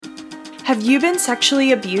Have you been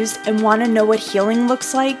sexually abused and want to know what healing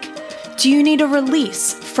looks like? Do you need a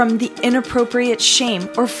release from the inappropriate shame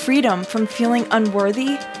or freedom from feeling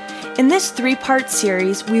unworthy? In this 3-part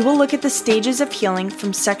series, we will look at the stages of healing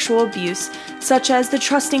from sexual abuse, such as the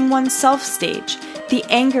trusting oneself stage, the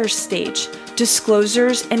anger stage,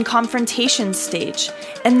 disclosures and confrontation stage,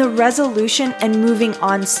 and the resolution and moving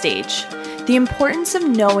on stage. The importance of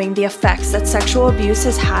knowing the effects that sexual abuse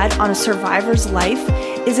has had on a survivor's life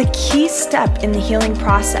is a key step in the healing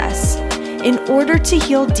process. In order to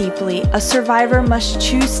heal deeply, a survivor must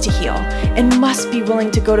choose to heal and must be willing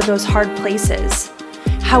to go to those hard places.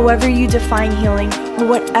 However you define healing, or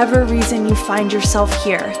whatever reason you find yourself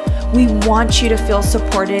here, we want you to feel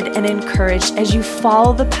supported and encouraged as you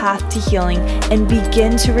follow the path to healing and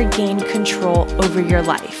begin to regain control over your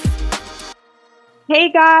life. Hey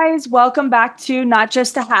guys, welcome back to Not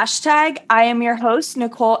Just a Hashtag. I am your host,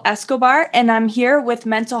 Nicole Escobar, and I'm here with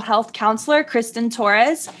mental health counselor, Kristen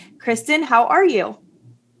Torres. Kristen, how are you?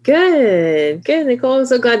 Good, Nicole. I'm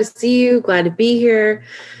so glad to see you. Glad to be here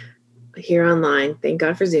online. Thank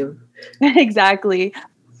God for Zoom. Exactly.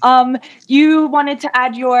 You wanted to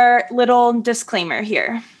add your little disclaimer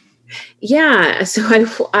here. Yeah. So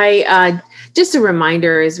I just a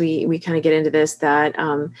reminder as we kind of get into this that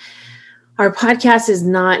our podcast is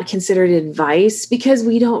not considered advice because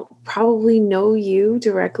we don't probably know you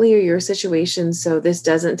directly or your situation. So this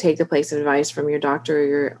doesn't take the place of advice from your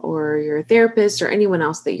doctor or your therapist or anyone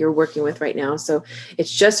else that you're working with right now. So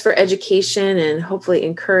it's just for education and hopefully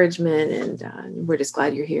encouragement. And we're just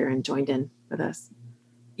glad you're here and joined in with us.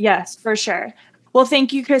 Yes, for sure. Well,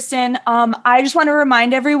 thank you, Kristen. I just want to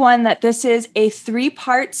remind everyone that this is a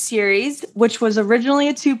 3-part series, which was originally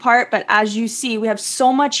a 2-part, but as you see, we have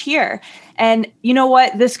so much here. And you know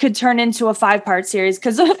what? This could turn into a 5-part series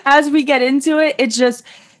because as we get into it, it's just,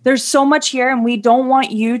 there's so much here and we don't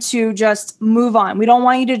want you to just move on. We don't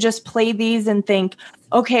want you to just play these and think,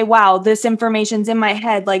 okay, wow, this information's in my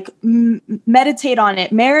head. Like meditate on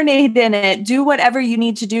it, marinate in it, do whatever you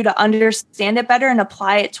need to do to understand it better and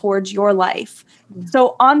apply it towards your life.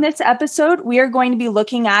 So on this episode, we are going to be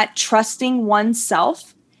looking at trusting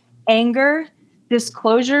oneself, anger,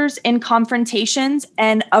 disclosures and confrontations,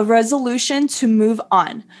 and a resolution to move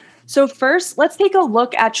on. So first, let's take a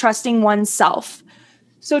look at trusting oneself.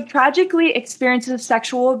 So tragically, experiences of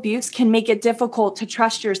sexual abuse can make it difficult to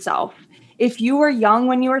trust yourself. If you were young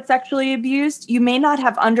when you were sexually abused, you may not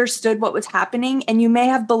have understood what was happening and you may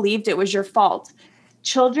have believed it was your fault.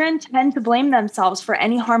 Children tend to blame themselves for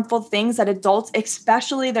any harmful things that adults,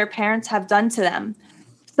 especially their parents, have done to them.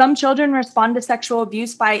 Some children respond to sexual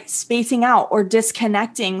abuse by spacing out or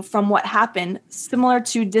disconnecting from what happened, similar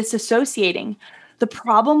to disassociating. The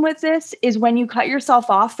problem with this is when you cut yourself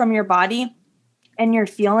off from your body and your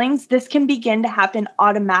feelings, this can begin to happen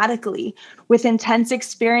automatically with intense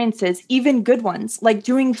experiences, even good ones, like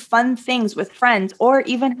doing fun things with friends or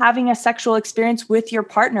even having a sexual experience with your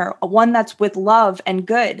partner, one that's with love and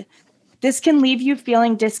good. This can leave you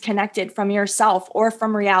feeling disconnected from yourself or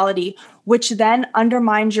from reality, which then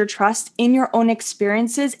undermines your trust in your own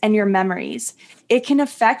experiences and your memories. It can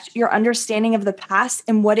affect your understanding of the past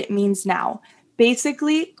and what it means now,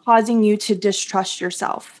 basically causing you to distrust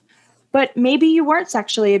yourself. But maybe you weren't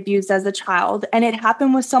sexually abused as a child and it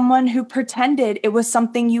happened with someone who pretended it was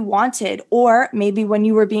something you wanted. Or maybe when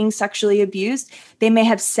you were being sexually abused, they may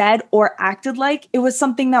have said or acted like it was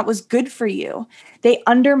something that was good for you. They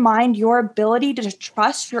undermined your ability to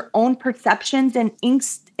trust your own perceptions and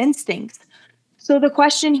instincts. So the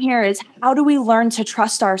question here is, how do we learn to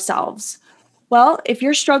trust ourselves? Well, if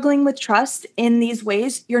you're struggling with trust in these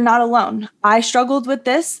ways, you're not alone. I struggled with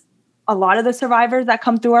this. A lot of the survivors that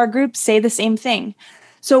come through our group say the same thing.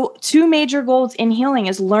 So 2 major goals in healing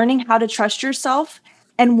is learning how to trust yourself.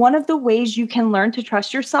 And one of the ways you can learn to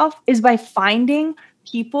trust yourself is by finding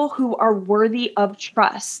people who are worthy of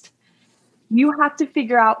trust. You have to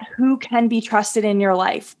figure out who can be trusted in your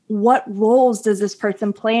life. What roles does this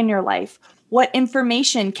person play in your life? What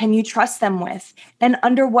information can you trust them with? And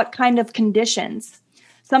under what kind of conditions?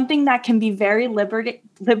 Something that can be very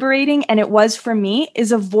liberating, and it was for me,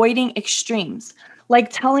 is avoiding extremes, like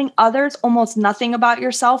telling others almost nothing about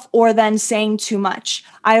yourself or then saying too much.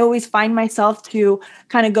 I always find myself to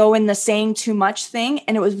kind of go in the saying too much thing,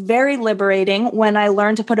 and it was very liberating when I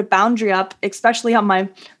learned to put a boundary up, especially on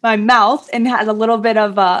my mouth, and had a little bit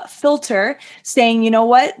of a filter saying, you know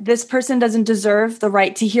what, this person doesn't deserve the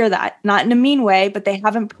right to hear that. Not in a mean way, but they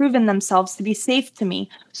haven't proven themselves to be safe to me.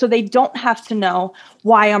 So they don't have to know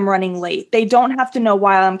why I'm running late. They don't have to know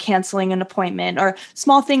why I'm canceling an appointment or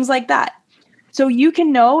small things like that. So you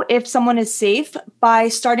can know if someone is safe by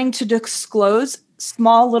starting to disclose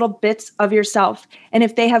small little bits of yourself. And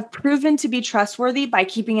if they have proven to be trustworthy by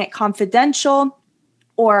keeping it confidential,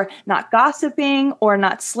 or not gossiping, or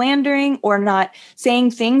not slandering, or not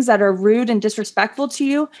saying things that are rude and disrespectful to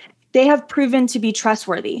you, they have proven to be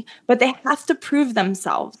trustworthy, but they have to prove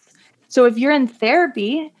themselves. So if you're in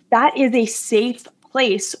therapy, that is a safe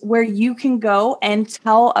place where you can go and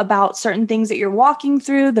tell about certain things that you're walking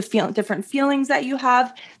through, the different feelings that you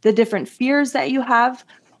have, the different fears that you have.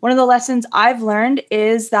 One of the lessons I've learned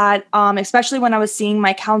is that, especially when I was seeing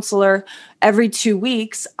my counselor every 2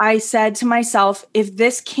 weeks, I said to myself, if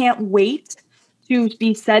this can't wait to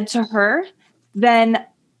be said to her, then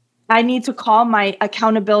I need to call my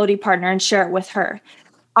accountability partner and share it with her.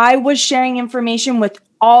 I was sharing information with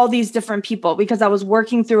all these different people because I was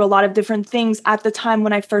working through a lot of different things at the time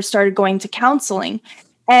when I first started going to counseling.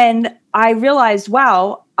 And I realized,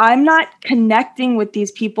 wow, I'm not connecting with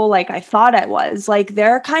these people like I thought I was. Like,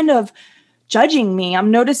 they're kind of judging me.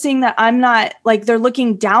 I'm noticing that I'm not, like, they're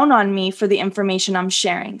looking down on me for the information I'm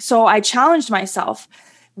sharing. So I challenged myself.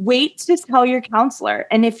 Wait to tell your counselor.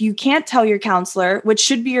 And if you can't tell your counselor, which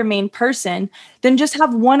should be your main person, then just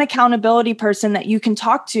have one accountability person that you can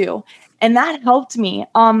talk to. And that helped me.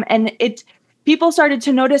 People started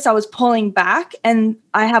to notice I was pulling back. And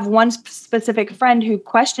I have one specific friend who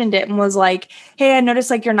questioned it and was like, hey, I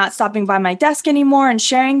noticed like you're not stopping by my desk anymore and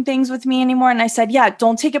sharing things with me anymore. And I said, yeah,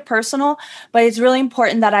 don't take it personal, but it's really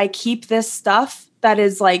important that I keep this stuff that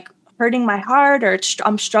is like hurting my heart or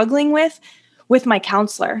I'm struggling with my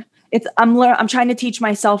counselor. I'm trying to teach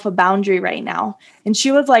myself a boundary right now. And she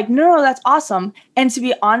was like, no, that's awesome. And to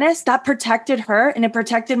be honest, that protected her and it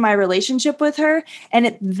protected my relationship with her.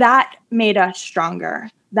 And that made us stronger,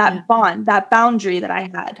 that bond, that boundary that I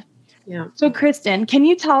had. Yeah. So Kristen, can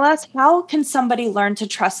you tell us, how can somebody learn to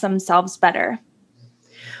trust themselves better?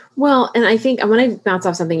 Well, and I think I want to bounce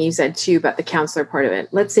off something you said too about the counselor part of it.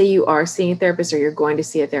 Let's say you are seeing a therapist or you're going to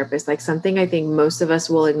see a therapist. Like, something I think most of us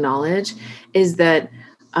will acknowledge is that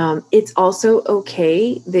it's also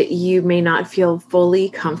okay that you may not feel fully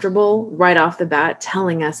comfortable right off the bat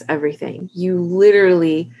telling us everything. You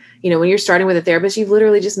literally, when you're starting with a therapist, you've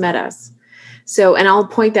literally just met us. So, and I'll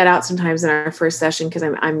point that out sometimes in our first session, because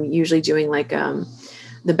I'm usually doing like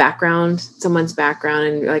the background, someone's background,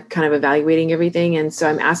 and like kind of evaluating everything. And so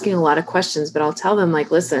I'm asking a lot of questions, but I'll tell them like,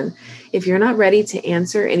 listen, if you're not ready to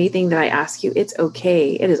answer anything that I ask you, it's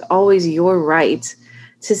okay. It is always your right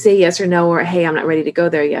to say yes or no, or, hey, I'm not ready to go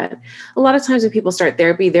there yet. A lot of times when people start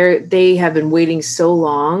therapy, they have been waiting so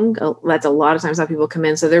long. That's a lot of times how people come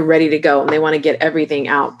in. So they're ready to go and they want to get everything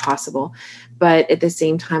out possible. But at the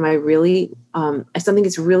same time, something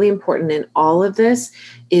that's really important in all of this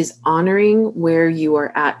is honoring where you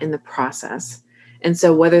are at in the process. And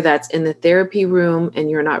so whether that's in the therapy room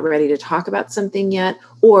and you're not ready to talk about something yet,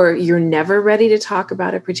 or you're never ready to talk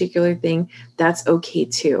about a particular thing, that's okay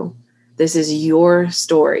too. This is your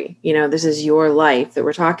story. This is your life that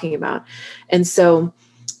we're talking about. And so,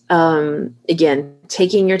 again,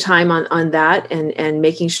 taking your time on that and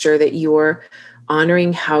making sure that you're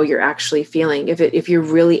honoring how you're actually feeling. If you're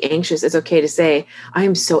really anxious, it's okay to say, I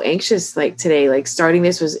am so anxious like today, like starting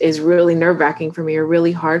this is really nerve-wracking for me, or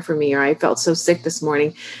really hard for me, or I felt so sick this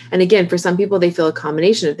morning. And again, for some people, they feel a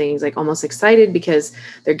combination of things, like almost excited because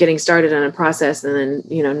they're getting started on a process and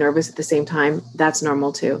then, nervous at the same time. That's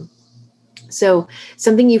normal too. So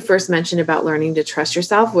something you first mentioned about learning to trust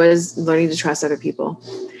yourself was learning to trust other people.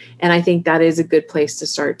 And I think that is a good place to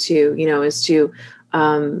start too, is to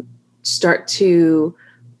start to,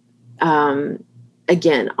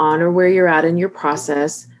 again, honor where you're at in your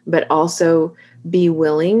process, but also be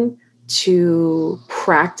willing to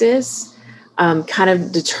practice kind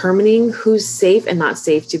of determining who's safe and not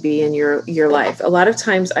safe to be in your life. A lot of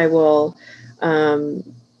times I will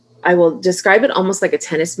describe it almost like a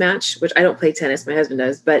tennis match, which I don't play tennis. My husband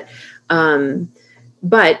does, but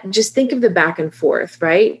just think of the back and forth,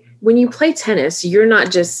 right? When you play tennis, you're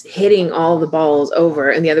not just hitting all the balls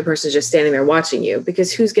over and the other person's just standing there watching you,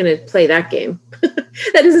 because who's going to play that game?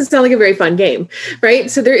 That doesn't sound like a very fun game,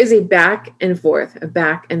 right? So there is a back and forth.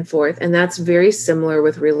 And that's very similar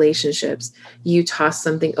with relationships. You toss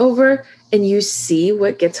something over and you see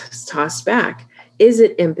what gets tossed back. Is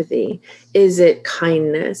it empathy? Is it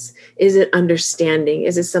kindness? Is it understanding?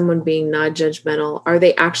 Is it someone being non-judgmental? Are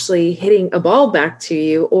they actually hitting a ball back to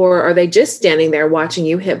you, or are they just standing there watching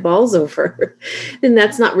you hit balls over? Then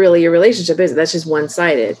that's not really a relationship, is it? That's just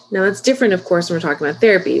one-sided. Now, that's different, of course, when we're talking about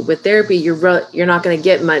therapy. With therapy, you're not going to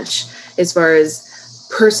get much as far as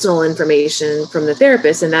personal information from the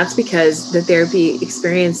therapist, and that's because the therapy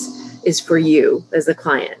experience is for you as the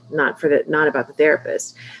client, not about the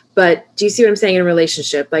therapist. But do you see what I'm saying in a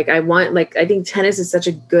relationship? Like I think tennis is such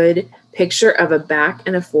a good picture of a back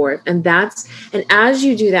and a forth. And as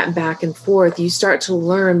you do that back and forth, you start to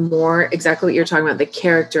learn more exactly what you're talking about, the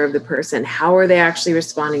character of the person. How are they actually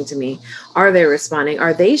responding to me? Are they responding?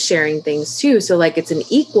 Are they sharing things too? So like it's an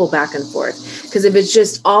equal back and forth. Because if it's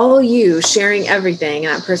just all you sharing everything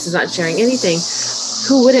and that person's not sharing anything,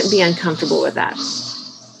 who wouldn't be uncomfortable with that?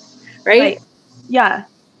 Right? Yeah.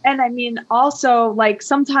 And I mean, also, like,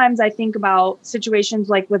 sometimes I think about situations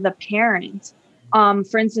like with a parent.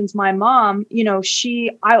 For instance, my mom,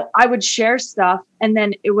 I would share stuff and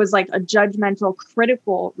then it was like a judgmental,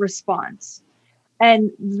 critical response.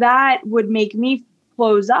 And that would make me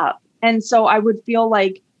close up. And so I would feel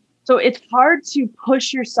like, so it's hard to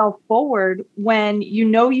push yourself forward when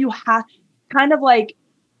you have kind of like,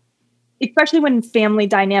 especially when family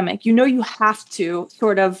dynamic, you have to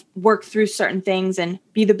sort of work through certain things and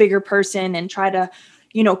be the bigger person and try to,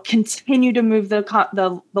 continue to move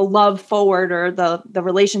the love forward or the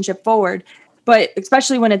relationship forward. But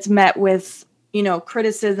especially when it's met with,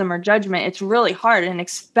 criticism or judgment, it's really hard. And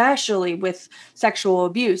especially with sexual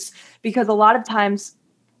abuse, because a lot of times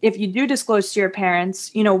if you do disclose to your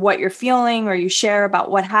parents, what you're feeling or you share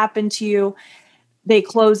about what happened to you, they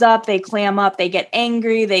close up, they clam up, they get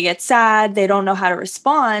angry, they get sad, they don't know how to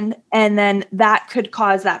respond. And then that could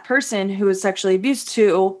cause that person who is sexually abused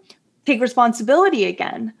to take responsibility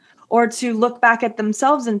again, or to look back at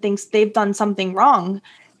themselves and think they've done something wrong.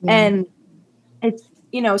 Yeah. And it's,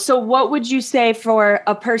 so what would you say for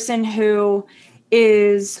a person who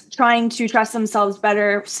is trying to trust themselves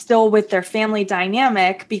better still with their family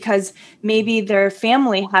dynamic, because maybe their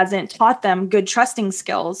family hasn't taught them good trusting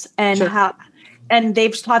skills and sure. And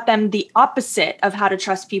they've taught them the opposite of how to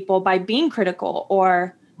trust people by being critical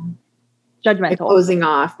or judgmental. By closing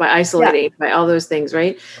off, by isolating, by all those things,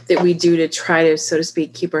 right? That we do to try to, so to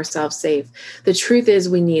speak, keep ourselves safe. The truth is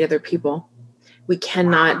we need other people. We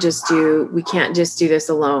can't just do this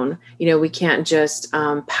alone. We can't just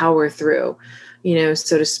power through,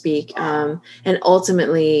 so to speak. And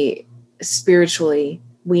ultimately, spiritually,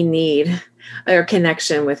 we need our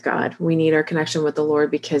connection with God. We need our connection with the Lord,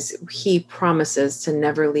 because he promises to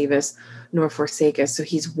never leave us nor forsake us. So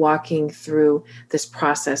he's walking through this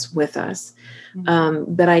process with us.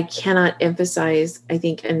 Mm-hmm. But I cannot emphasize, I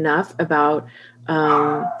think, enough about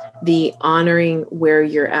the honoring where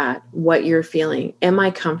you're at, what you're feeling. Am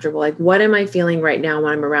I comfortable? Like, what am I feeling right now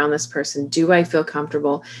when I'm around this person? Do I feel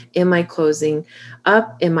comfortable? Am I closing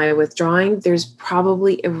up? Am I withdrawing? There's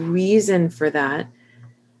probably a reason for that.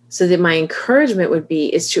 So that my encouragement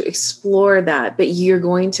is to explore that, but you're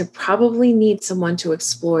going to probably need someone to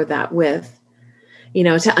explore that with,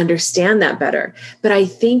 to understand that better. But I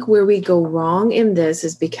think where we go wrong in this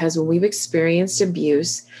is because when we've experienced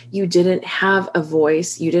abuse, you didn't have a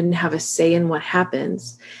voice, you didn't have a say in what happened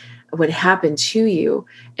to you.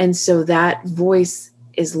 And so that voice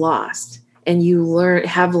is lost, and you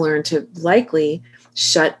have learned to likely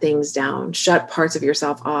shut things down, shut parts of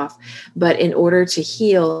yourself off. But in order to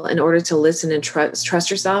heal, in order to listen and trust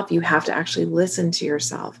yourself, you have to actually listen to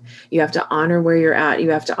yourself. You have to honor where you're at. You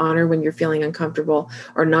have to honor when you're feeling uncomfortable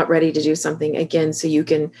or not ready to do something again, so you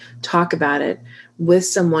can talk about it with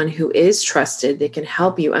someone who is trusted that can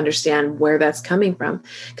help you understand where that's coming from.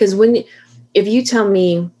 Because if you tell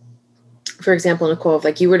me, for example, Nicole, if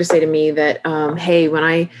like you were to say to me that, hey, when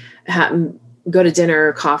I go to dinner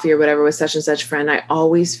or coffee or whatever with such and such friend, I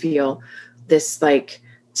always feel this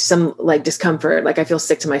some discomfort, like I feel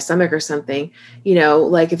sick to my stomach or something,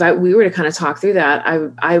 like if we were to kind of talk through that,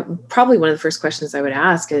 I probably one of the first questions I would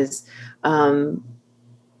ask is,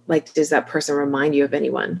 does that person remind you of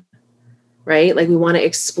anyone? Right? Like we want to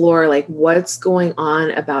explore like what's going on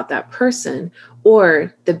about that person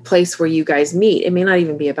or the place where you guys meet. It may not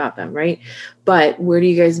even be about them, right? But where do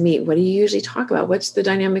you guys meet? What do you usually talk about? What's the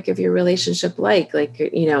dynamic of your relationship like? Like,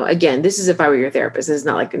 again, this is if I were your therapist. This is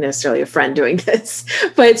not like necessarily a friend doing this,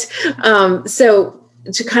 but so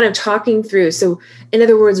to kind of talking through. So in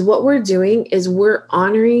other words, what we're doing is we're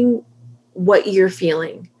honoring what you're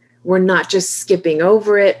feeling. We're not just skipping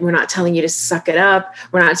over it. We're not telling you to suck it up.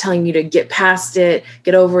 We're not telling you to get past it,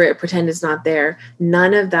 get over it, pretend it's not there.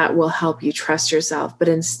 None of that will help you trust yourself, but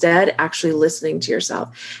instead actually listening to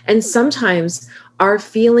yourself. And sometimes our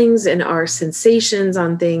feelings and our sensations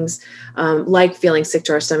on things, like feeling sick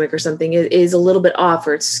to our stomach or something, is a little bit off,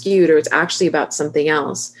 or it's skewed, or it's actually about something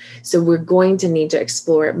else. So we're going to need to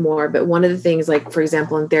explore it more. But one of the things, like, for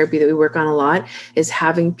example, in therapy that we work on a lot is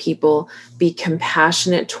having people be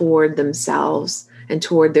compassionate toward themselves and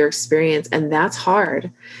toward their experience. And that's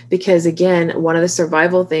hard because, again, one of the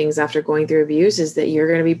survival things after going through abuse is that you're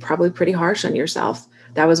going to be probably pretty harsh on yourself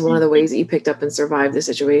That was one of the ways that you picked up and survived the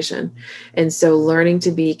situation. And so learning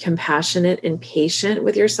to be compassionate and patient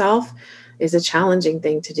with yourself is a challenging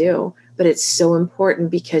thing to do, but it's so important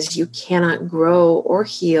because you cannot grow or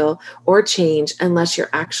heal or change unless you're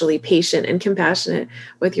actually patient and compassionate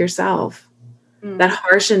with yourself. That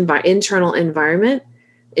harsh internal environment,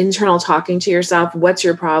 internal talking to yourself, what's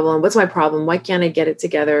your problem? What's my problem? Why can't I get it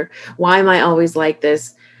together? Why am I always like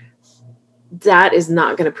this? That is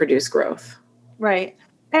not going to produce growth. Right.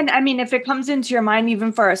 And I mean, if it comes into your mind,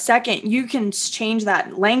 even for a second, you can change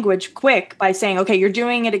that language quick by saying, okay, you're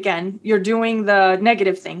doing it again. You're doing the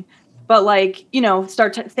negative thing. But like,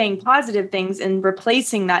 start saying positive things and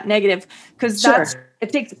replacing that negative, because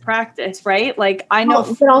it takes practice, right? Like I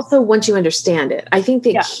know. But also once you understand it, I think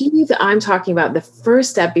the key that I'm talking about, the first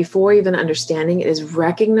step before even understanding it is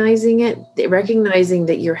recognizing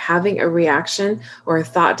that you're having a reaction or a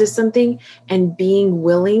thought to something and being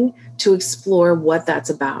willing to explore what that's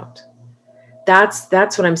about. That's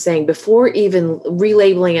what I'm saying. Before even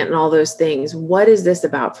relabeling it and all those things, what is this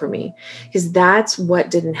about for me? Because that's what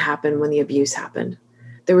didn't happen when the abuse happened.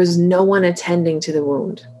 There was no one attending to the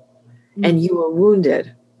wound, and you were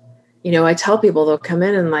wounded. I tell people, they'll come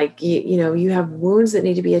in and like, you have wounds that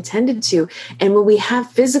need to be attended to. And when we have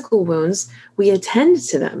physical wounds, we attend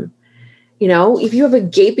to them. If you have a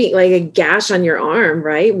gaping, like a gash on your arm,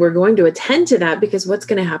 right? We're going to attend to that, because what's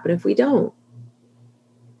going to happen if we don't?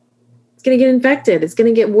 It's going to get infected. It's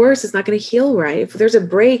going to get worse. It's not going to heal right. If there's a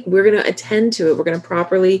break, we're going to attend to it. We're going to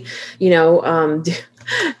properly,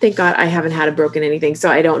 thank God I haven't had a broken anything,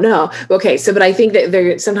 so I don't know. Okay. But I think that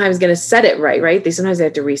they're sometimes going to set it right? They sometimes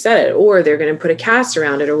have to reset it, or they're going to put a cast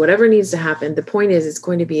around it, or whatever needs to happen. The point is, it's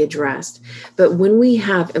going to be addressed. But when we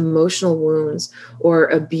have emotional wounds or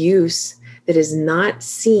abuse that is not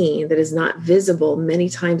seen, that is not visible, many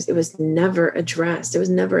times it was never addressed. It was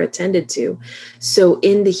never attended to. So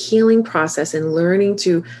in the healing process and learning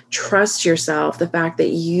to trust yourself, the fact that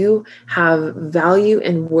you have value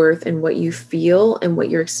and worth in what you feel and what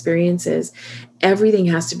your experience is, everything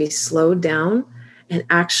has to be slowed down and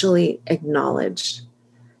actually acknowledged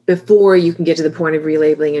before you can get to the point of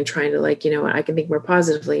relabeling and trying to I can think more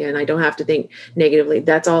positively and I don't have to think negatively.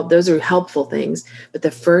 That's all. Those are helpful things. But the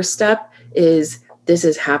first step is, this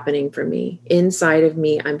is happening for me. Inside of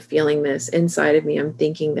me, I'm feeling this. Inside of me, I'm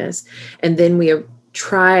thinking this. And then we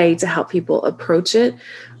try to help people approach it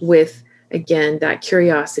with, again, that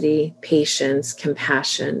curiosity, patience,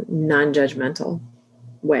 compassion, non-judgmental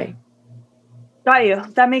way. Got you.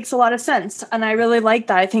 That makes a lot of sense. And I really like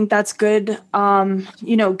that. I think that's good,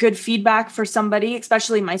 good feedback for somebody,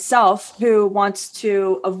 especially myself, who wants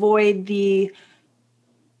to avoid the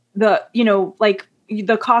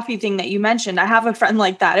coffee thing that you mentioned. I have a friend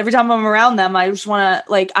like that. Every time I'm around them, I just want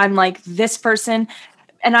to I'm like this person,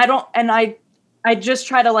 and I just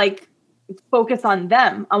try to focus on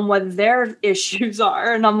them, on what their issues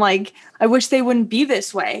are. And I'm like, I wish they wouldn't be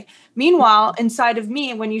this way. Meanwhile, inside of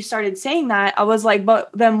me, when you started saying that, I was like, but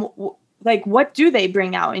then what do they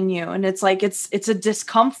bring out in you? And it's like, it's a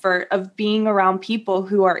discomfort of being around people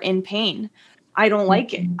who are in pain. I don't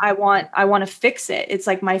like it. I want to fix it. It's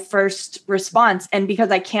like my first response. And because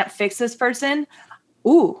I can't fix this person,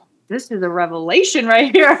 this is a revelation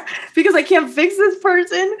right here. Because I can't fix this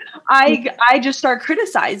person, I just start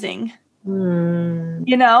criticizing. Interesting.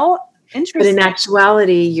 But in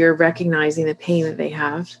actuality, you're recognizing the pain that they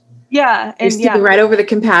have. Yeah. And you're right over the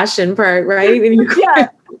compassion part, right? And yeah.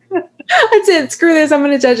 That's it. Screw this. I'm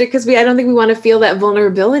going to judge it, because I don't think we want to feel that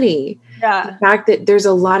vulnerability. Yeah. The fact that there's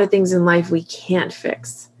a lot of things in life we can't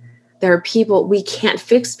fix. There are people, we can't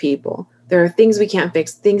fix people. There are things we can't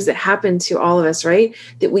fix, things that happen to all of us, right?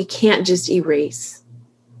 That we can't just erase.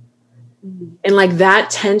 Mm-hmm. And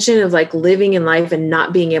that tension of living in life and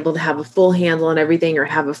not being able to have a full handle on everything, or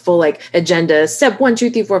have a full agenda, step 1, 2,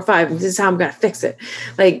 3, 4, 5, this is how I'm going to fix it.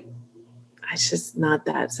 It's just not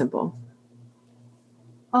that simple.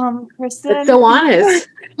 Kristen, that's so honest.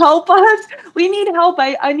 Help us. We need help.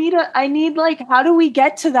 I need how do we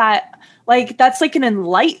get to that? That's an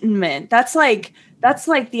enlightenment. That's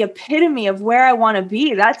the epitome of where I want to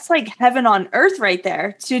be. That's heaven on earth right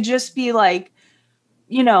there, to just be to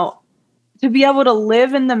be able to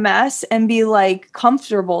live in the mess and be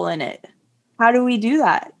comfortable in it. How do we do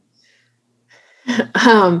that?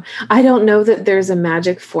 I don't know that there's a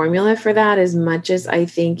magic formula for that, as much as I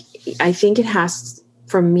think it has,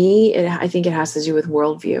 for me, I think it has to do with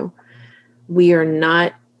worldview. We are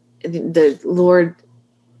not the Lord.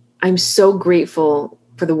 I'm so grateful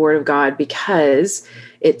for the Word of God, because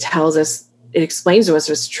it tells us, it explains to us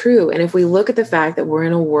what's true. And if we look at the fact that we're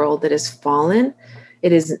in a world that is fallen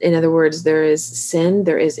It is, in other words, there is sin,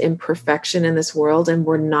 there is imperfection in this world, and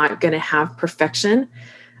we're not going to have perfection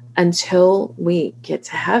until we get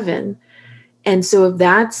to heaven. And so if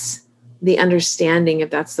that's the understanding, if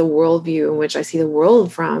that's the worldview in which I see the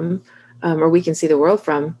world from, or we can see the world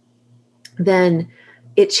from, then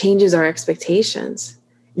it changes our expectations.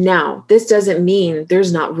 Now, this doesn't mean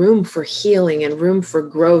there's not room for healing and room for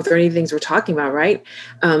growth or any things we're talking about, right?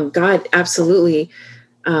 God absolutely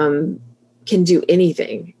can do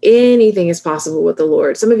anything. Anything is possible with the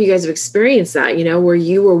Lord. Some of you guys have experienced that, where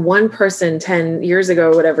you were one person 10 years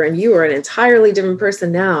ago or whatever, and you are an entirely different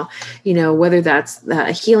person now, whether that's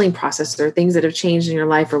a healing process or things that have changed in your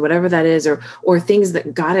life or whatever that is, or things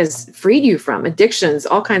that God has freed you from, addictions,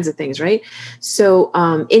 all kinds of things, right? So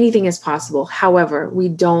anything is possible. However, we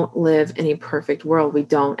don't live in a perfect world. We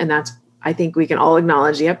don't. And I think we can all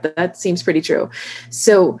acknowledge, yep, that seems pretty true.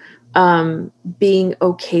 So being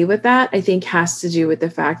okay with that, I think, has to do with the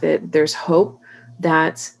fact that there's hope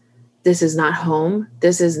that this is not home,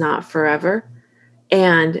 this is not forever,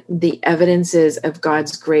 and the evidences of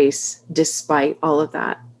God's grace despite all of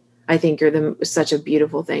that, I think, are such a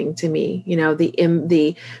beautiful thing to me.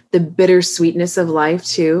 The bittersweetness of life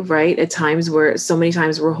too, right? At times so many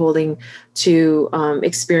times we're holding to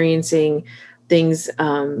experiencing things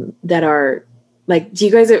that are like, do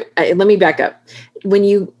you guys, let me back up.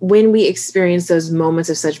 When we experience those moments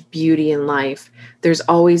of such beauty in life, there's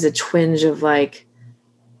always a twinge of like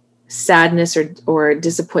sadness or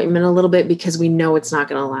disappointment a little bit, because we know it's not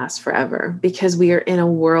going to last forever, because we are in a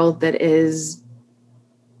world that is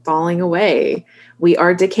falling away. We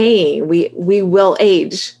are decaying. We will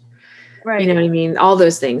age. Right. You know what I mean? All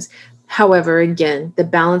those things. However, again, the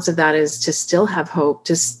balance of that is to still have hope,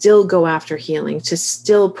 to still go after healing, to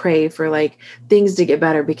still pray for like things to get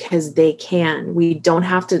better, because they can. We don't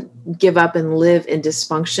have to give up and live in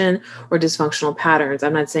dysfunction or dysfunctional patterns.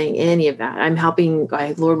 I'm not saying any of that. I'm helping,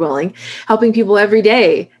 Lord willing, helping people every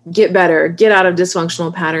day get better, get out of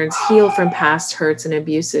dysfunctional patterns, heal from past hurts and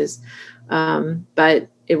abuses. But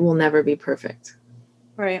it will never be perfect.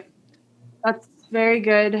 Right. That's very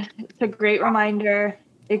good. It's a great reminder.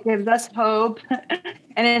 It gives us hope,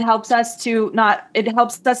 and it helps us to not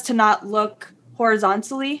look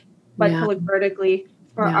horizontally, but to look vertically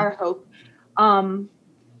for our hope. All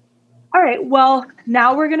right. Well,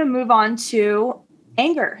 now we're going to move on to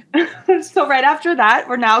anger. So right after that,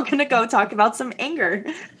 we're now going to go talk about some anger.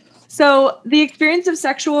 So the experience of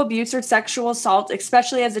sexual abuse or sexual assault,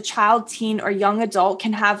 especially as a child, teen, or young adult,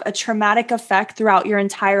 can have a traumatic effect throughout your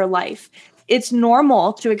entire life. It's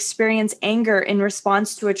normal to experience anger in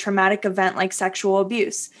response to a traumatic event like sexual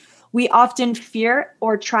abuse. We often fear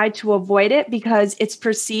or try to avoid it because it's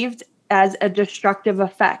perceived as a destructive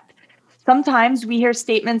effect. Sometimes we hear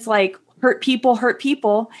statements like, hurt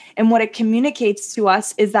people. And what it communicates to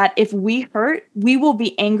us is that if we hurt, we will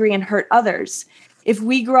be angry and hurt others. If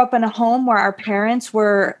we grew up in a home where our parents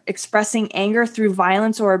were expressing anger through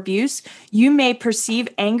violence or abuse, you may perceive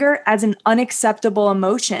anger as an unacceptable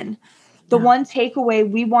emotion. The one takeaway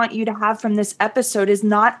we want you to have from this episode is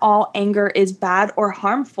not all anger is bad or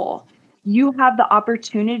harmful. You have the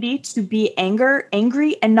opportunity to be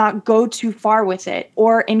angry and not go too far with it.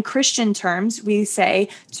 Or in Christian terms, we say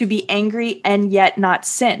to be angry and yet not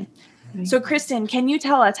sin. Right. So Kristen, can you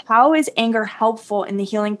tell us, how is anger helpful in the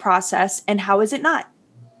healing process and how is it not?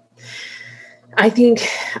 I think,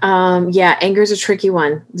 anger is a tricky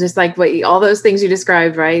one. Just like all those things you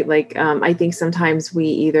described, right? Like, I think sometimes we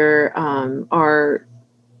either are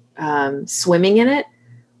swimming in it,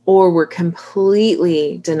 or we're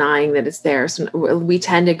completely denying that it's there. So we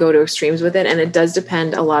tend to go to extremes with it. And it does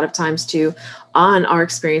depend a lot of times too on our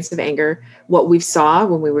experience of anger, what we saw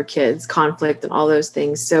when we were kids, conflict and all those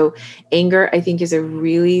things. So anger, I think, is a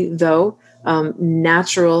really,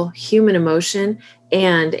 natural human emotion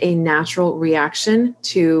and a natural reaction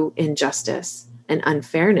to injustice and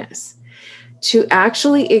unfairness. To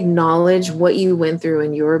actually acknowledge what you went through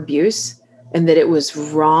in your abuse, and that it was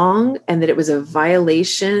wrong, and that it was a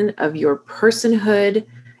violation of your personhood,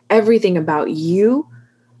 everything about you,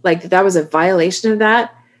 like that was a violation of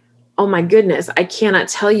that. Oh my goodness, I cannot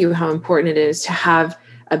tell you how important it is to have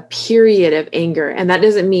a period of anger. And that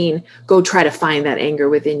doesn't mean go try to find that anger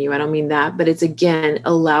within you. I don't mean that, but it's, again,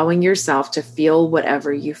 allowing yourself to feel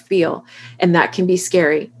whatever you feel. And that can be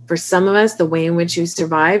scary. For some of us, the way in which you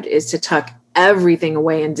survived is to tuck everything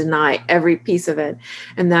away and deny every piece of it.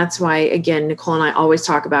 And that's why, again, Nicole and I always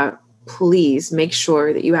talk about, please make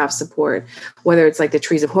sure that you have support, whether it's like the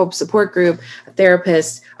Trees of Hope support group, a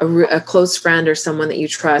therapist, a close friend, or someone that you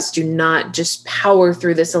trust. Do not just power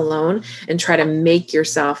through this alone and try to make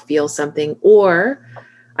yourself feel something. Or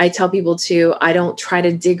I tell people too, I don't try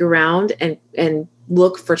to dig around and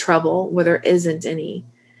look for trouble where there isn't any.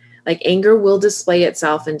 Like anger will display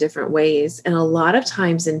itself in different ways. And a lot of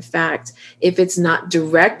times, in fact, if it's not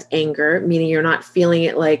direct anger, meaning you're not feeling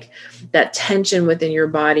it like that tension within your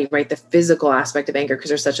body, right? The physical aspect of anger, because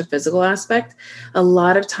there's such a physical aspect. A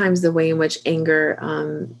lot of times the way in which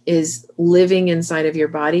anger is living inside of your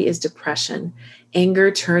body is depression.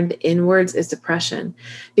 Anger turned inwards is depression.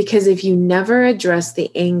 Because if you never address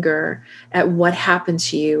the anger at what happened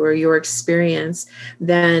to you or your experience,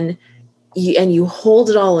 then you hold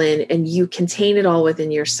it all in and you contain it all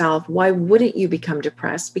within yourself, why wouldn't you become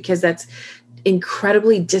depressed? Because that's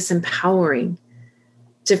incredibly disempowering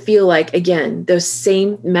to feel like, again, those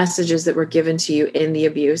same messages that were given to you in the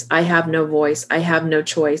abuse. I have no voice. I have no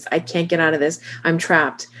choice. I can't get out of this. I'm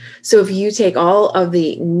trapped. So if you take all of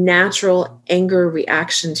the natural anger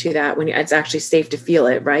reaction to that, when it's actually safe to feel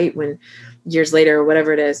it, right? When years later or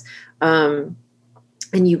whatever it is,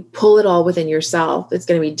 and you pull it all within yourself, it's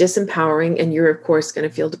going to be disempowering. And you're, of course, going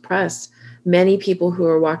to feel depressed. Many people who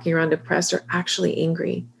are walking around depressed are actually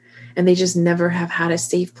angry, and they just never have had a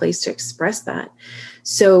safe place to express that.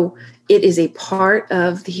 So it is a part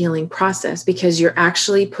of the healing process, because you're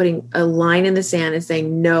actually putting a line in the sand and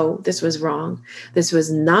saying, no, this was wrong. This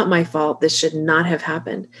was not my fault. This should not have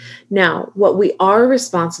happened. Now, what we are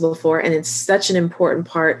responsible for, and it's such an important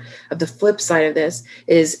part of the flip side of this,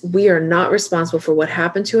 is we are not responsible for what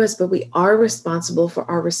happened to us, but we are responsible for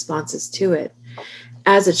our responses to it.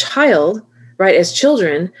 As a child, right, as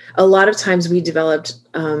children, a lot of times we developed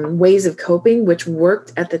ways of coping which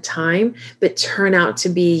worked at the time, but turn out to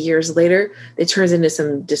be years later, it turns into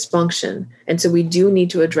some dysfunction. And so we do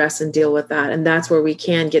need to address and deal with that. And that's where we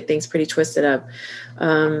can get things pretty twisted up.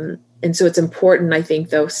 And so it's important, I think,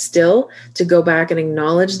 though, still to go back and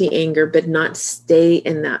acknowledge the anger, but not stay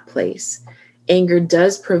in that place. Anger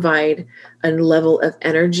does provide a level of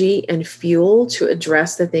energy and fuel to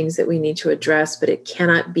address the things that we need to address, but it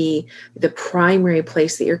cannot be the primary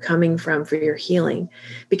place that you're coming from for your healing.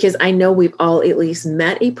 Because I know we've all at least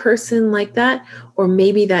met a person like that, or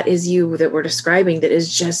maybe that is you that we're describing, that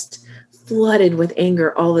is just flooded with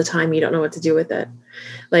anger all the time. You don't know what to do with it.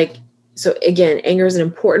 So again, anger is an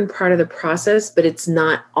important part of the process, but it's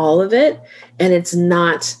not all of it. And it's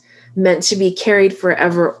not meant to be carried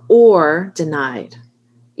forever or denied.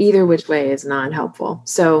 Either which way is not helpful.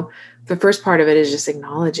 So the first part of it is just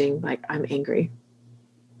acknowledging, like, I'm angry.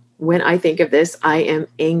 When I think of this, I am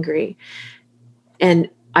angry. And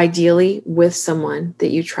ideally with someone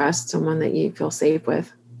that you trust, someone that you feel safe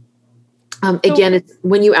with. Again, it's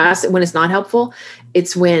when you ask, when it's not helpful,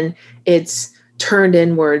 it's when it's turned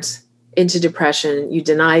inwards into depression. You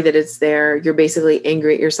deny that it's there. You're basically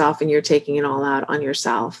angry at yourself and you're taking it all out on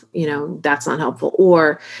yourself. That's not helpful.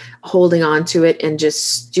 Or holding on to it and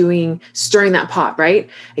just stirring that pot, right?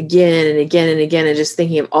 Again and again and again, and just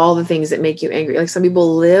thinking of all the things that make you angry. Like some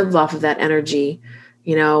people live off of that energy,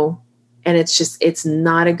 and it's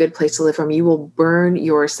not a good place to live from. You will burn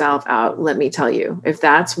yourself out. Let me tell you, if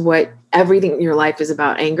that's what everything in your life is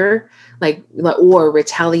about, anger, or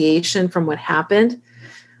retaliation from what happened,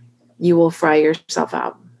 you will fry yourself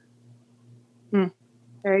out.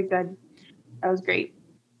 Very good. That was great.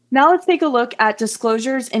 Now let's take a look at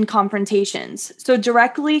disclosures and confrontations. So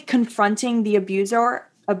directly confronting the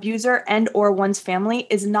abuser and or one's family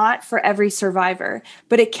is not for every survivor,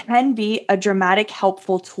 but it can be a dramatic,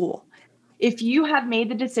 helpful tool. If you have made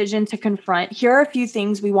the decision to confront, here are a few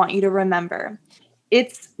things we want you to remember.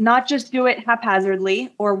 It's not just do it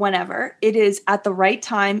haphazardly or whenever. It is at the right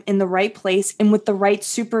time, in the right place, and with the right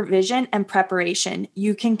supervision and preparation.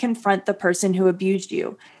 You can confront the person who abused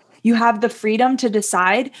you. You have the freedom to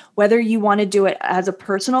decide whether you want to do it as a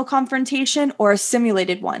personal confrontation or a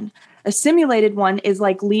simulated one. A simulated one is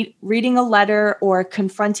like reading a letter or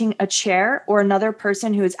confronting a chair or another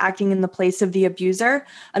person who is acting in the place of the abuser.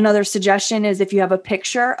 Another suggestion is if you have a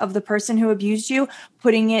picture of the person who abused you,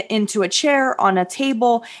 putting it into a chair on a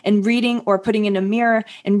table and reading, or putting in a mirror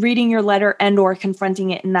and reading your letter and or confronting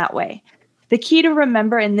it in that way. The key to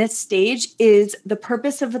remember in this stage is the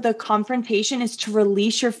purpose of the confrontation is to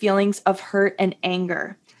release your feelings of hurt and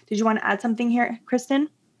anger. Did you want to add something here, Kristen?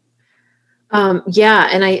 Yeah.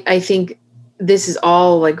 And I think this is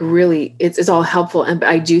all really, it's all helpful. And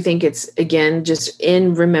I do think it's, again, just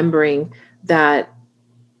in remembering that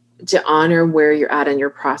to honor where you're at in your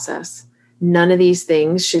process. None of these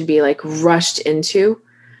things should be rushed into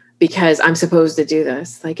because I'm supposed to do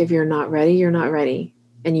this. If you're not ready, you're not ready.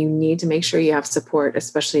 And you need to make sure you have support,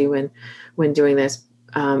 especially when doing this,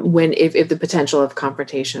 if the potential of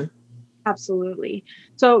confrontation. Absolutely.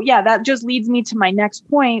 So yeah, that just leads me to my next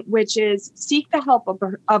point, which is seek the help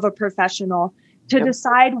of a professional to Yep.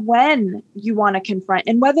 decide when you want to confront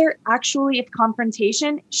and whether actually if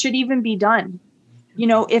confrontation should even be done. You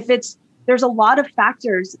know, there's a lot of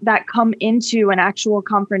factors that come into an actual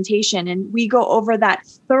confrontation, and we go over that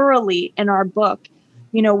thoroughly in our book.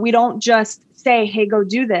 You know, we don't just say, hey, go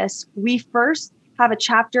do this. We first have a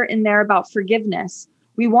chapter in there about forgiveness.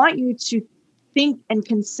 We want you to think and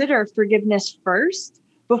consider forgiveness first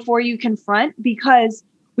before you confront, because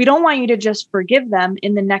we don't want you to just forgive them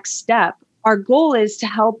in the next step. Our goal is to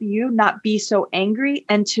help you not be so angry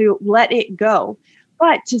and to let it go,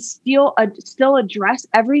 but to still address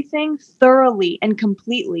everything thoroughly and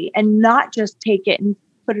completely and not just take it and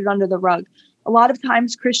put it under the rug. A lot of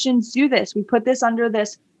times Christians do this. We put this under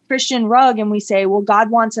this Christian rug and we say, well, God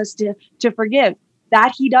wants us to forgive.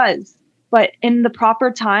 That he does. But in the proper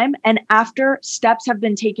time and after steps have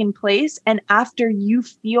been taken place and after you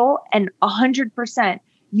feel and 100%,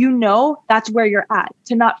 you know that's where you're at,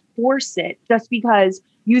 to not force it just because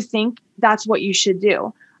you think that's what you should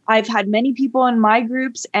do. I've had many people in my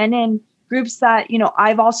groups and in groups that, you know,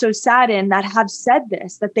 I've also sat in that have said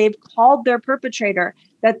this, that they've called their perpetrator,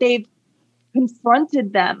 that they've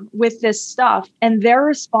confronted them with this stuff. And their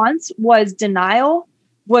response was denial,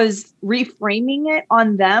 was reframing it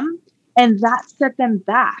on them. And that set them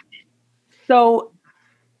back. So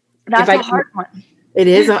that's a hard one. It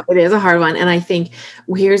is a hard one. And I think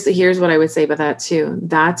here's what I would say about that too.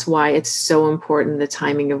 That's why it's so important, the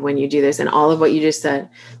timing of when you do this and all of what you just said,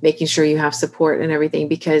 making sure you have support and everything,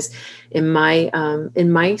 because in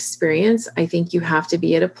my experience, I think you have to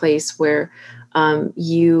be at a place where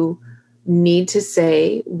you need to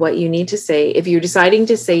say what you need to say. If you're deciding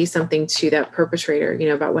to say something to that perpetrator, you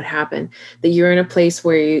know, about what happened, that you're in a place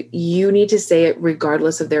where you need to say it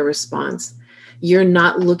regardless of their response. You're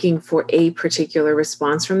not looking for a particular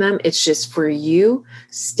response from them. It's just for you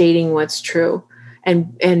stating what's true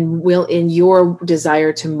and will in your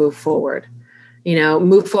desire to move forward. You know,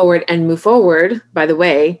 move forward, by the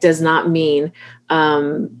way, does not mean,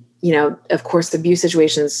 you know, of course, abuse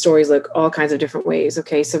situations, stories look all kinds of different ways.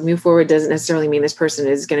 Okay. So move forward doesn't necessarily mean this person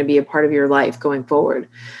is going to be a part of your life going forward.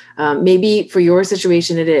 Maybe for your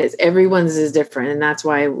situation, it is. Everyone's is different. And that's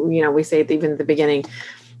why, you know, we say even at the beginning,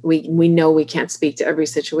 we know we can't speak to every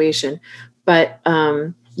situation, but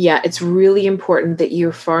yeah, it's really important that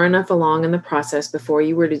you're far enough along in the process before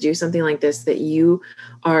you were to do something like this, that you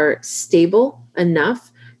are stable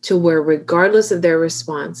enough to where regardless of their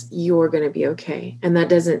response, you're going to be okay. And that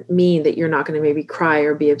doesn't mean that you're not going to maybe cry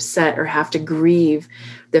or be upset or have to grieve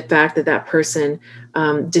the fact that that person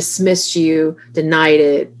dismissed you, denied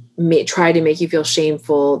it, tried to make you feel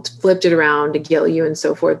shameful, flipped it around to guilt you and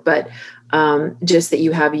so forth. But just that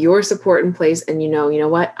you have your support in place and you know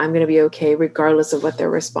what, I'm going to be okay regardless of what their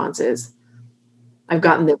response is. I've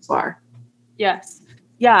gotten this far. Yes.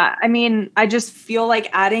 Yeah. I mean, I just feel like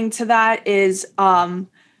adding to that is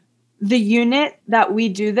the unit that we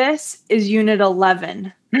do this is unit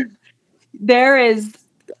 11. There is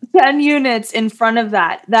 10 units in front of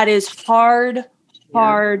that. That is hard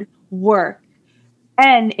work.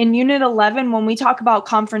 And in unit 11, when we talk about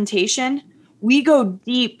confrontation, we go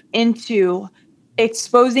deep into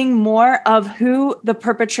exposing more of who the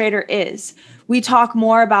perpetrator is. We talk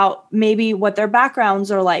more about maybe what their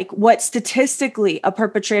backgrounds are like, what statistically a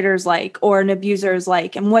perpetrator is like or an abuser is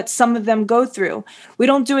like, and what some of them go through. We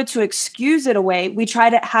don't do it to excuse it away. We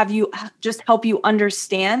try to have you just help you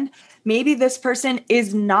understand maybe this person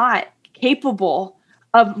is not capable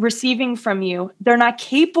of receiving from you. They're not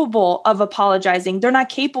capable of apologizing. They're not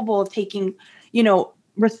capable of taking,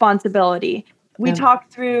 responsibility. We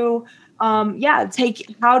talk through how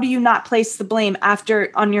do you not place the blame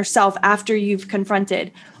on yourself after you've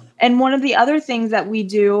confronted? And one of the other things that we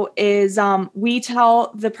do is we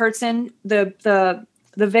tell the person, the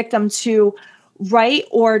victim, to write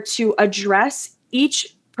or to address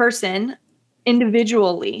each person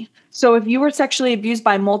individually. So if you were sexually abused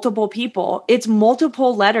by multiple people, it's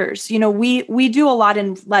multiple letters. We do a lot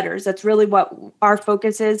in letters. That's really what our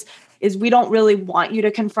focus is we don't really want you to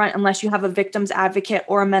confront unless you have a victim's advocate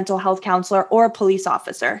or a mental health counselor or a police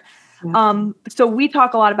officer. Yeah. So we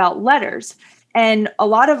talk a lot about letters, and a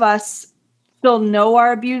lot of us still know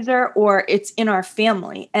our abuser or it's in our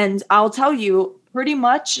family. And I'll tell you, pretty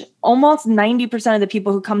much almost 90% of the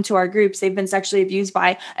people who come to our groups, they've been sexually abused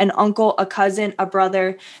by an uncle, a cousin, a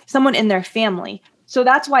brother, someone in their family. So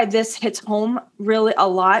that's why this hits home really a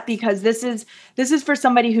lot, because this is for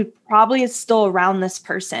somebody who probably is still around this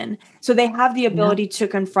person. So they have the ability to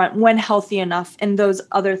confront when healthy enough and those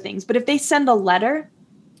other things. But if they send a letter,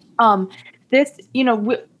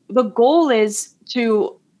 the goal is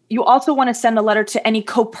you also want to send a letter to any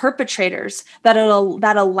co-perpetrators that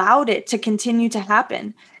allowed it to continue to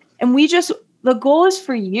happen. And the goal is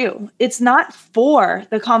for you. It's not for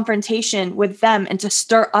the confrontation with them and to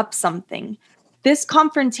stir up something. This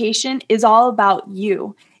confrontation is all about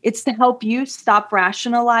you. It's to help you stop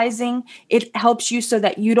rationalizing. It helps you so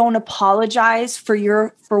that you don't apologize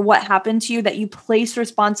for what happened to you, that you place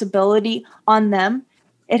responsibility on them.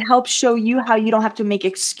 It helps show you how you don't have to make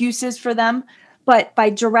excuses for them. But by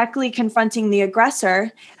directly confronting the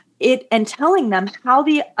aggressor, and telling them how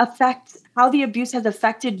the abuse has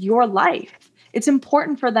affected your life, it's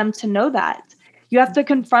important for them to know that. You have to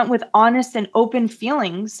confront with honest and open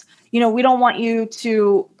feelings. We don't want you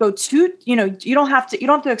to go too, you don't have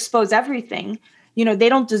to expose everything. They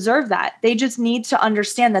don't deserve that. They just need to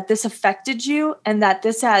understand that this affected you and that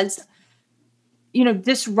this has,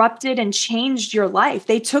 disrupted and changed your life.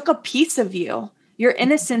 They took a piece of you. Your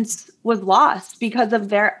innocence was lost because of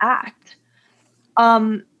their act.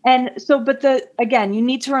 Again, you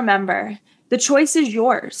need to remember the choice is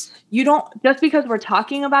yours. Just because we're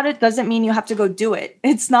talking about it doesn't mean you have to go do it.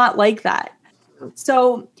 It's not like that.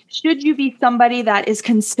 So should you be somebody that is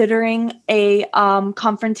considering a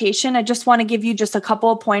confrontation, I just want to give you just a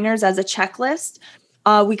couple of pointers as a checklist.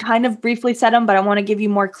 We kind of briefly said them, but I want to give you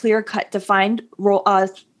more clear-cut defined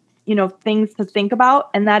things to think about.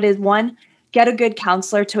 And that is, 1, get a good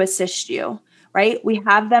counselor to assist you, right? We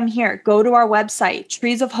have them here. Go to our website,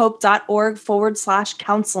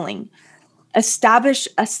 treesofhope.org/counseling. Establish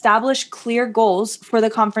clear goals for the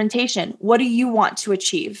confrontation. What do you want to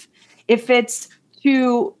achieve? If it's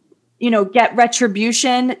to, get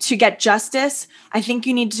retribution, to get justice, I think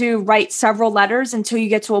you need to write several letters until you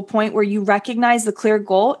get to a point where you recognize the clear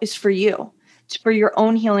goal is for you. It's for your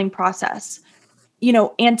own healing process.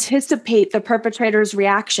 Anticipate the perpetrator's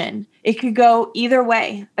reaction. It could go either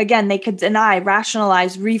way. Again, they could deny,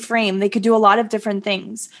 rationalize, reframe. They could do a lot of different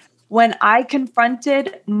things. When I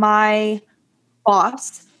confronted my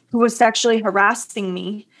boss who was sexually harassing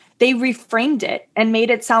me, they reframed it and made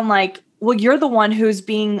it sound like, well, you're the one who's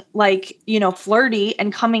being flirty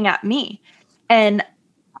and coming at me. And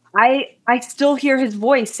I still hear his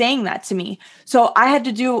voice saying that to me. So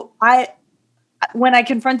when I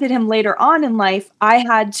confronted him later on in life, I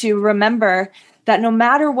had to remember that no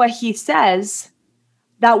matter what he says,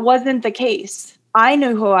 that wasn't the case. I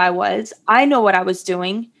knew who I was. I know what I was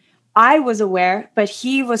doing. I was aware, but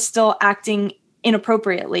he was still acting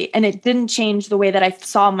inappropriately. And it didn't change the way that I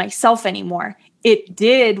saw myself anymore. It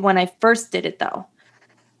did when I first did it, though.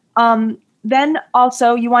 Then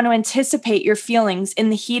also, you want to anticipate your feelings in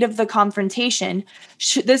the heat of the confrontation.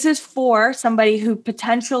 This is for somebody who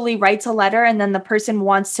potentially writes a letter and then the person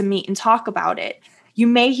wants to meet and talk about it. You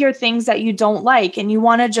may hear things that you don't like, and you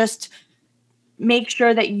want to just make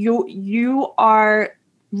sure that you are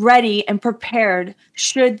ready and prepared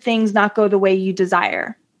should things not go the way you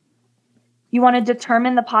desire. You want to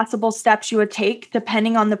determine the possible steps you would take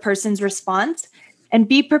depending on the person's response, and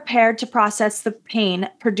be prepared to process the pain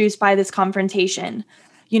produced by this confrontation.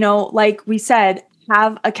 Like we said,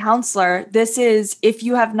 have a counselor. This is, if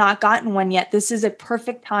you have not gotten one yet, this is a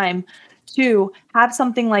perfect time to have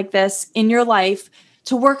something like this in your life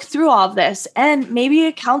to work through all of this. And maybe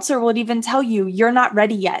a counselor would even tell you, you're not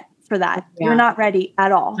ready yet for that. Yeah. You're not ready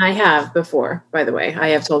at all. I have before, by the way. I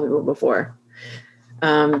have told people before.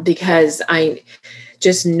 Because I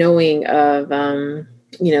just knowing of,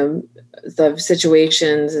 the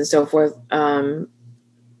situations and so forth,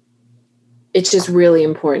 it's just really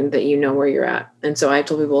important that you know where you're at. And so I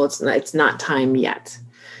told people it's not time yet.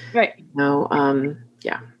 Right.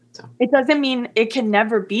 Yeah. So it doesn't mean it can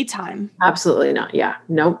never be time. Absolutely not. Yeah.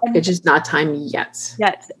 Nope. It's just not time yet.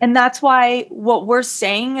 Yes. And that's why what we're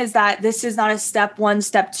saying is that this is not a step 1,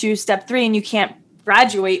 step 2, step 3, and you can't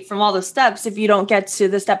graduate from all the steps if you don't get to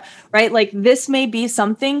the step, right? Like this may be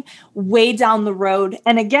something way down the road.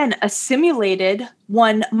 And again, a simulated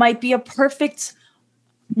one might be a perfect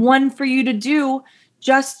one for you to do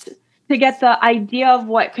just to get the idea of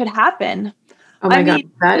what could happen. Oh my God,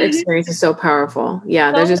 that experience is so powerful.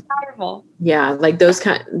 Yeah. They're just powerful. Yeah. Like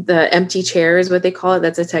the empty chair is what they call it.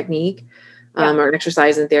 That's a technique or an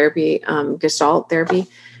exercise in therapy, Gestalt therapy.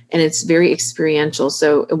 And it's very experiential.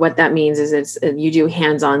 So what that means is you do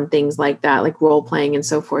hands-on things like that, like role playing and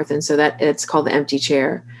so forth. And so that it's called the empty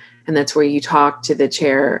chair. And that's where you talk to the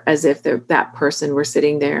chair as if that person were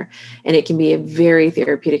sitting there. And it can be a very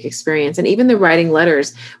therapeutic experience. And even the writing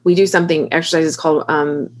letters, we do something exercises called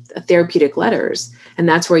therapeutic letters. And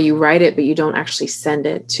that's where you write it, but you don't actually send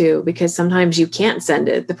it too, because sometimes you can't send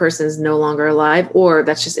it. The person's no longer alive, or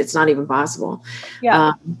it's not even possible.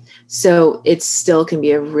 Yeah. So it still can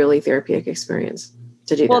be a really therapeutic experience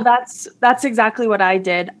to do that. Well, that's exactly what I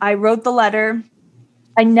did. I wrote the letter.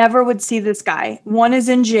 I never would see this guy. One is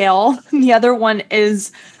in jail. The other one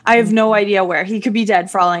is, I have no idea where. He could be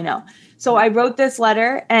dead for all I know. So I wrote this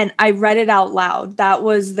letter and I read it out loud. That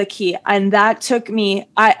was the key. And that took me,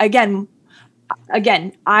 I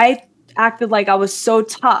acted like I was so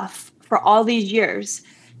tough for all these years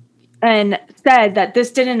and said that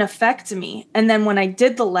this didn't affect me. And then when I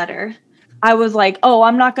did the letter, I was like, oh,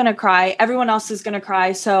 I'm not going to cry. Everyone else is going to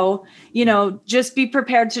cry. So, just be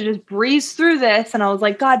prepared to just breeze through this. And I was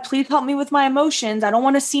like, God, please help me with my emotions. I don't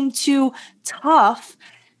want to seem too tough.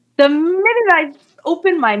 The minute I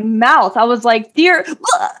opened my mouth, I was like, dear,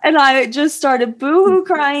 and I just started boo-hoo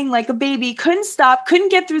crying like a baby. Couldn't stop, couldn't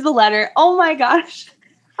get through the letter. Oh my gosh.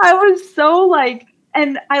 I was so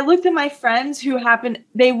and I looked at my friends who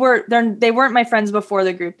they weren't my friends before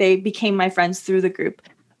the group. They became my friends through the group.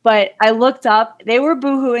 But I looked up, they were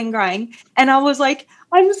boohooing, crying, and I was like,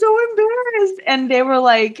 I'm so embarrassed. And they were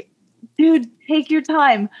like, dude, take your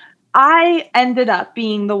time. I ended up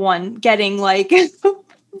being the one getting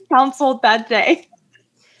counseled that day.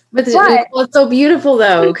 But it's so beautiful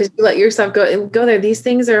though, because you let yourself go there. These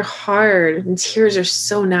things are hard and tears are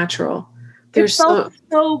so natural. They're so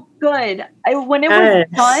good. When it was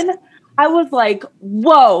done, I was like,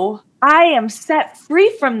 whoa. I am set free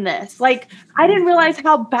from this. I didn't realize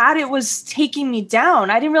how bad it was taking me down.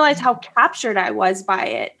 I didn't realize how captured I was by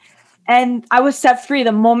it. And I was set free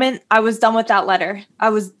the moment I was done with that letter. I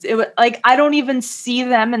don't even see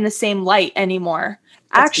them in the same light anymore.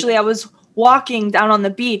 Actually, I was walking down on the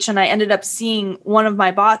beach and I ended up seeing one of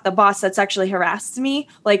the boss that's actually harassed me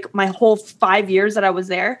my whole 5 years that I was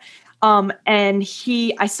there. And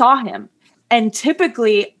I saw him. And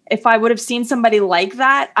typically, if I would have seen somebody like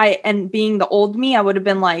that, and being the old me, I would have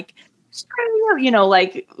been kind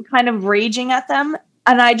of raging at them.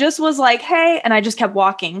 And I just was like, hey, and I just kept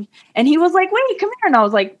walking. And he was like, wait, come here. And I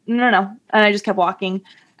was like, no. And I just kept walking.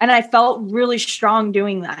 And I felt really strong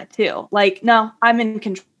doing that too. No, I'm in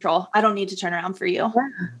control. I don't need to turn around for you.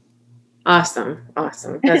 Awesome. That's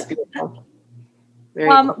beautiful. Very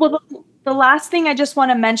cool. Well, the last thing I just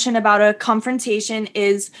want to mention about a confrontation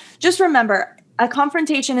is just remember, a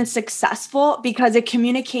confrontation is successful because it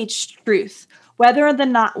communicates truth, whether or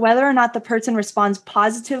not the person responds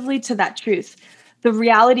positively to that truth. The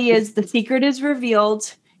reality is the secret is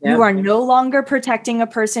revealed. Yep. You are no longer protecting a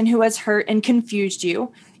person who has hurt and confused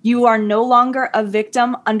you. You are no longer a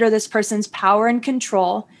victim under this person's power and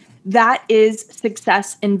control. That is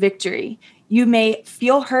success and victory. You may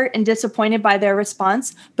feel hurt and disappointed by their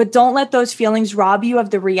response, but don't let those feelings rob you of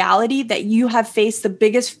the reality that you have faced the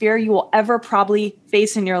biggest fear you will ever probably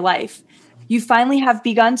face in your life. You finally have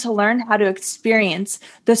begun to learn how to experience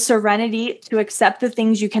the serenity to accept the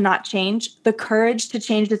things you cannot change, the courage to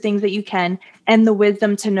change the things that you can, and the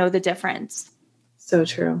wisdom to know the difference. So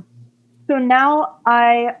true. So now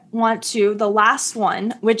I want the last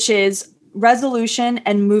one, which is resolution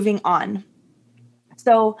and moving on.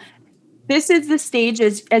 So this is the stage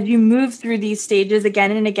as you move through these stages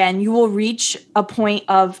again and again, you will reach a point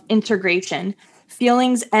of integration.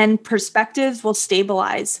 Feelings and perspectives will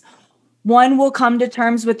stabilize. One will come to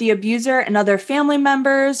terms with the abuser and other family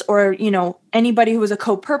members or, anybody who was a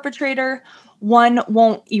co-perpetrator. One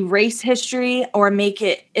won't erase history or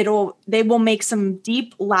they will make some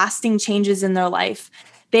deep, lasting changes in their life.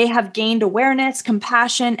 They have gained awareness,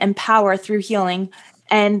 compassion, and power through healing,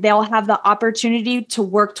 and they'll have the opportunity to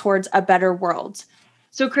work towards a better world.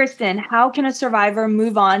 So, Kristen, how can a survivor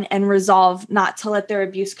move on and resolve not to let their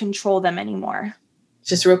abuse control them anymore?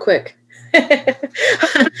 Just real quick.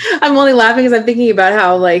 I'm only laughing because I'm thinking about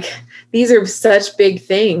how these are such big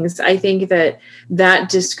things. I think that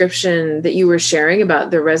description that you were sharing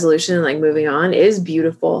about the resolution and moving on is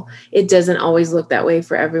beautiful. It doesn't always look that way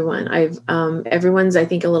for everyone. Everyone's, I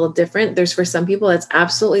think, a little different. There's for some people, that's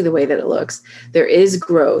absolutely the way that it looks. There is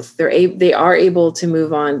growth. They are able to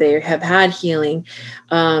move on. They have had healing,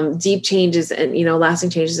 deep changes and, lasting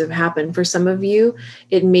changes have happened. For some of you,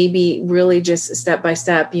 it may be really just step by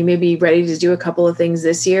step. You may be ready to do a couple of things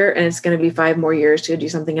this year and it's going to be 5 more years to do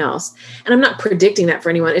something else. And I'm not predicting that for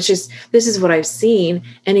anyone. It's just, this is what I've seen.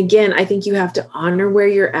 And again, I think you have to honor where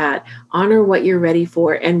you're at, honor what you're ready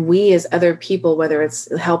for. And we as other people, whether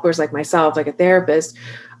it's helpers like myself, like a therapist,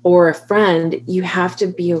 or a friend, you have to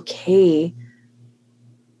be okay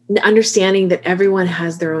understanding that everyone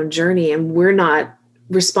has their own journey and we're not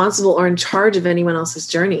responsible or in charge of anyone else's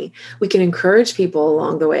journey. We can encourage people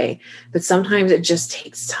along the way, but sometimes it just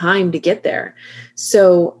takes time to get there.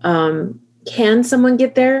 So, can someone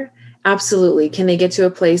get there? Absolutely. Can they get to a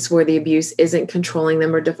place where the abuse isn't controlling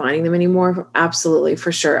them or defining them anymore? Absolutely,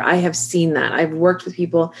 for sure. I have seen that. I've worked with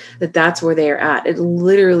people that's where they are at. It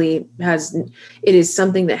literally it is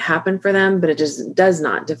something that happened for them, but it just does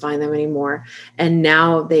not define them anymore. And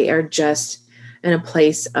now they are just in a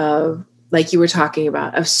place of, like you were talking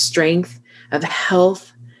about, of strength, of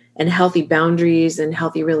health and healthy boundaries and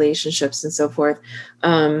healthy relationships and so forth.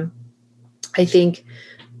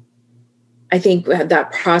 I think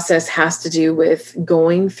that process has to do with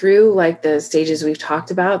going through like the stages we've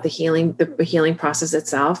talked about, the healing process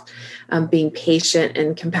itself, being patient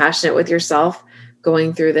and compassionate with yourself,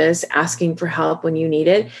 going through this, asking for help when you need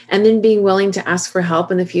it, and then being willing to ask for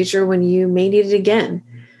help in the future when you may need it again.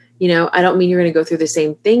 I don't mean you're going to go through the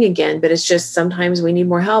same thing again, but it's just sometimes we need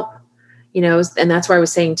more help, and that's why I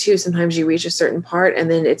was saying too, sometimes you reach a certain part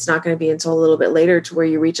and then it's not going to be until a little bit later to where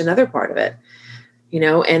you reach another part of it,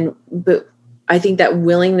 but I think that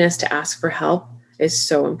willingness to ask for help is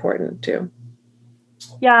so important too.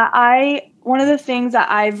 Yeah, one of the things that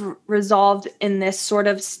I've resolved in this sort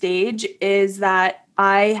of stage is that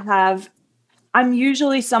I'm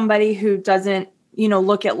usually somebody who doesn't,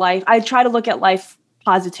 look at life. I try to look at life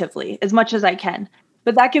positively as much as I can,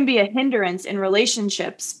 but that can be a hindrance in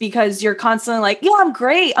relationships because you're constantly like, yeah, I'm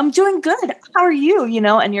great. I'm doing good. How are you?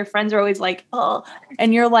 And your friends are always like, oh,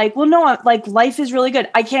 and you're like, well, no, like life is really good.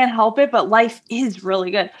 I can't help it, but life is really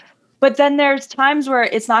good. But then there's times where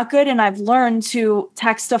it's not good. And I've learned to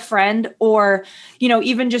text a friend or,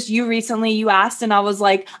 even just you recently, you asked and I was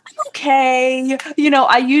like, I'm okay.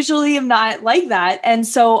 I usually am not like that. And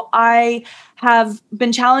so I have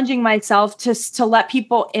been challenging myself to let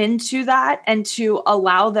people into that and to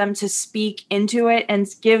allow them to speak into it and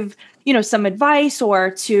give, some advice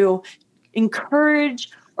or to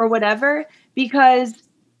encourage or whatever, because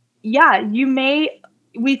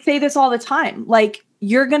we say this all the time, like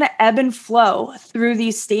you're going to ebb and flow through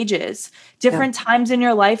these stages. Different times in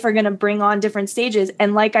your life are going to bring on different stages.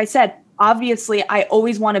 And like I said, obviously I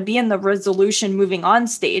always want to be in the resolution moving on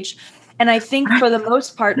stage. And I think for the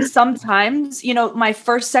most part, sometimes, my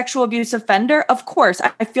first sexual abuse offender, of course,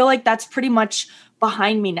 I feel like that's pretty much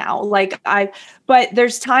behind me now. But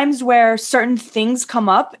there's times where certain things come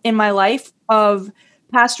up in my life of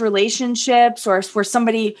past relationships or where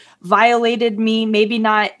somebody violated me, maybe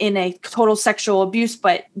not in a total sexual abuse,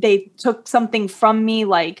 but they took something from me,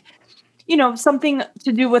 like, something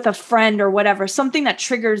to do with a friend or whatever, something that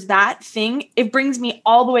triggers that thing. It brings me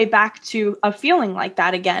all the way back to a feeling like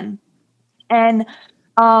that again. And,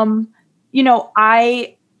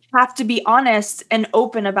 I have to be honest and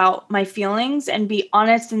open about my feelings and be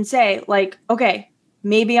honest and say like, okay,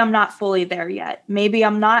 maybe I'm not fully there yet. Maybe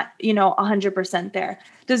I'm not, 100% there.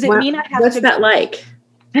 Does it mean I have what's to? What's that like?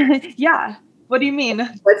 Yeah. What do you mean?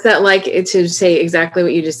 What's that like to say exactly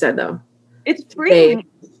what you just said though? It's freeing.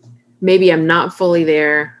 Maybe I'm not fully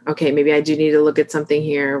there. Okay. Maybe I do need to look at something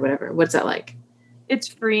here or whatever. What's that like? It's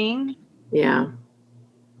freeing. Yeah.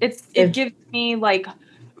 It gives me like,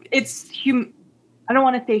 I don't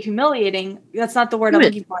want to say humiliating. That's not the word I'm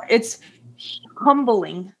looking for. It's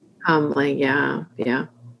humbling. Yeah.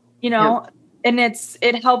 And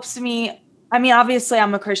it helps me. I mean, obviously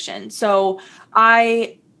I'm a Christian. So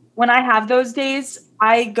when I have those days,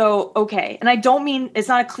 I go, okay. And I don't mean this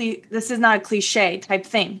is not a cliche type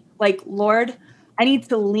thing. Like, Lord, I need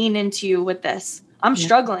to lean into you with this. I'm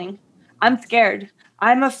struggling. I'm scared.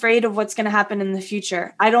 I'm afraid of what's going to happen in the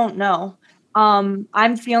future. I don't know.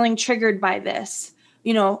 I'm feeling triggered by this.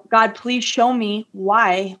 God, please show me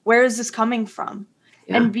why. Where is this coming from?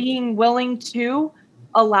 Yeah. And being willing to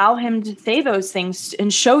allow him to say those things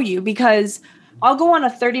and show you, because I'll go on a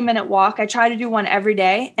 30-minute walk. I try to do one every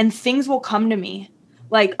day and things will come to me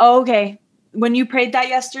like, oh, okay, when you prayed that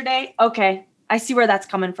yesterday, okay, I see where that's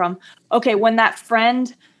coming from. Okay, when that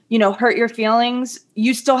friend, hurt your feelings,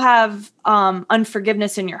 you still have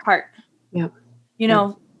unforgiveness in your heart. Yeah.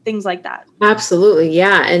 Things like that. Absolutely.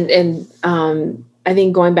 Yeah. And I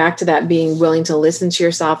think going back to that, being willing to listen to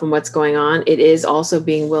yourself and what's going on, it is also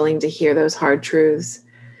being willing to hear those hard truths.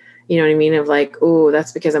 You know what I mean? Of like, oh,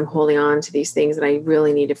 that's because I'm holding on to these things that I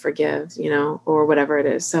really need to forgive, or whatever it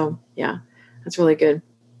is. So yeah, that's really good.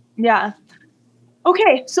 Yeah.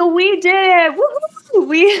 Okay, so we did it. Woo-hoo!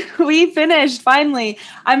 We finished finally.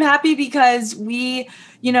 I'm happy because I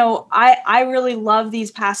really love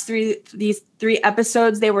these three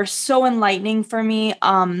episodes. They were so enlightening for me.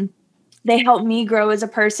 They helped me grow as a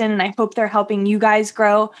person, and I hope they're helping you guys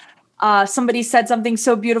grow. Somebody said something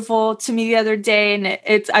so beautiful to me the other day, and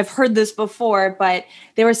I've heard this before, but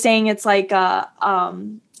they were saying it's like a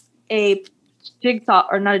jigsaw,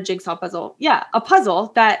 or not a jigsaw puzzle. Yeah, a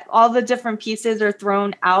puzzle that all the different pieces are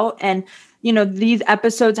thrown out. And, these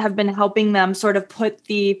episodes have been helping them sort of put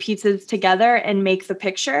the pieces together and make the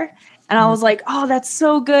picture. And I was like, oh, that's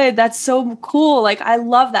so good. That's so cool. Like, I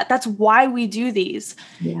love that. That's why we do these.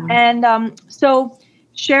 Yeah. And so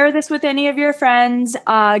share this with any of your friends.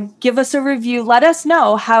 Give us a review. Let us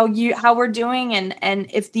know how we're doing and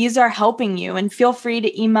if these are helping you. And feel free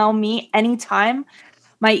to email me anytime.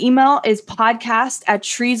 My email is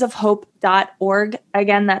podcast@treesofhope.org.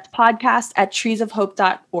 Again, that's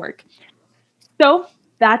podcast@treesofhope.org. So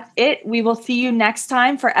that's it. We will see you next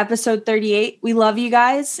time for episode 38. We love you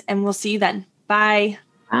guys, and we'll see you then. Bye.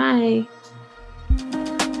 Bye.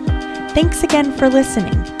 Thanks again for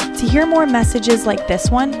listening. To hear more messages like this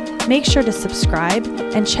one, make sure to subscribe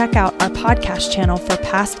and check out our podcast channel for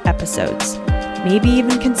past episodes. Maybe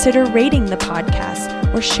even consider rating the podcast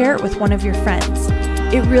or share it with one of your friends.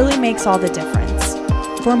 It really makes all the difference.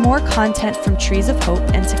 For more content from Trees of Hope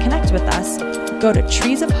and to connect with us, go to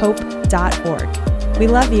treesofhope.org. We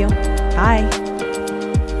love you. Bye.